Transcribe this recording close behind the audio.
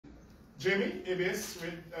Jamie, ABS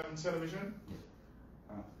with television.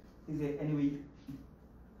 Is there any way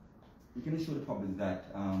you can assure the public that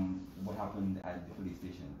what happened at the police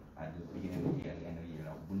station at the beginning of the year, the end of the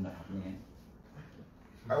year, would not happen again?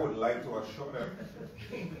 I would like to assure them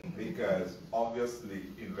because obviously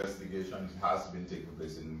investigations has been taking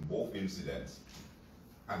place in both incidents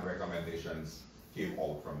and recommendations came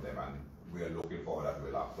out from them, and we are looking forward that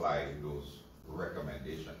we'll apply those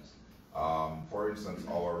recommendations. For instance,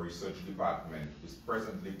 our research department is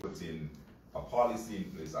presently putting a policy in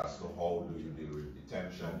place as to how do you deal with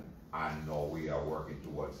detention, and now we are working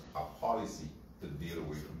towards a policy to deal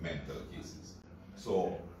with mental cases.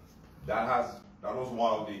 So that was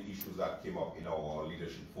one of the issues that came up in our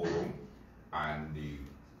leadership forum, and the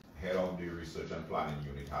head of the research and planning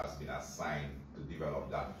unit has been assigned to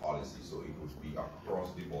develop that policy, so it would be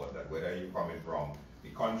across the board, that whether you're coming from the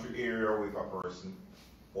country area with a person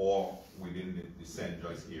or within the St.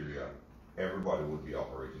 Joyce area, everybody would be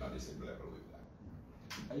operating at the same level with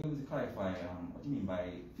that. Are you able to clarify what do you mean by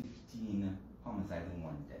 15 homicides and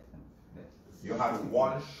 1 death? You had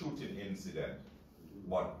one shooting incident,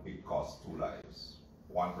 but it cost 2 lives.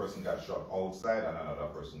 One person got shot outside and another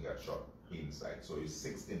person got shot inside. So it's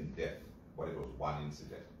 16 deaths, but it was 1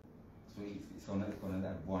 incident. So it's on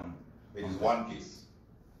that one. It is 1 case.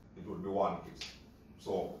 It would be 1 case.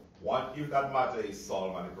 So if that matter is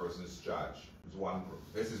solved and the person is charged,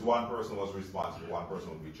 this is 1 person was responsible, 1 person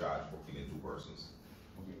would be charged for killing 2 persons.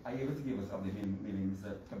 Okay. Are you able to give us update, maybe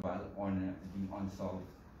Mr. Cabal, on the unsolved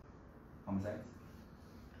homicides?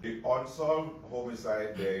 The unsolved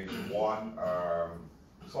homicide, there is 1.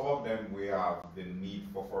 Some of them we have the need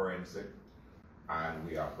for forensic, and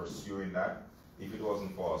we are pursuing that. If it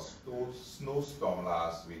wasn't for a snowstorm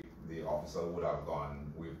last week, the officer would have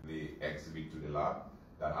gone with the exhibit to the lab.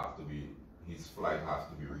 His flight has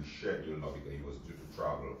to be rescheduled now because he was due to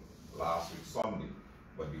travel last week Sunday,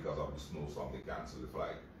 but because of the snowstorm they canceled the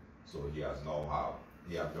flight. So he had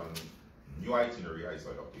done new itinerary I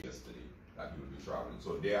saw it up yesterday that he will be traveling.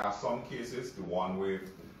 So there are some cases, the one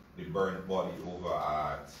with the burnt body over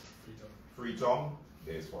at Freetown,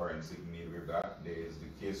 there's forensic need with that. There's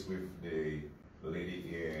the case with the lady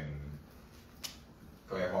in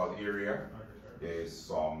Clare Hall area. There's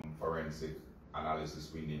some forensic analysis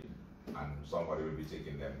we need, and somebody will be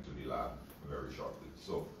taking them to the lab very shortly.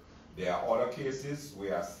 So there are other cases we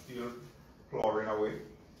are still clawing away.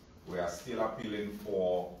 We are still appealing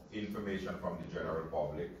for information from the general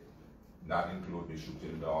public. That includes the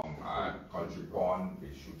shooting down at Country Pond,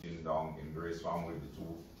 the shooting down in Grace Farm with the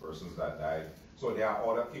 2 persons that died. So there are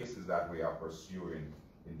other cases that we are pursuing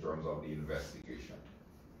in terms of the investigation.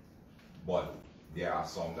 But there are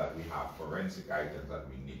some that we have forensic items that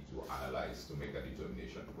we need to analyze to make a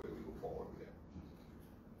determination where we go forward with them.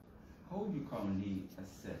 How would you currently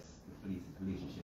assess the police's relationship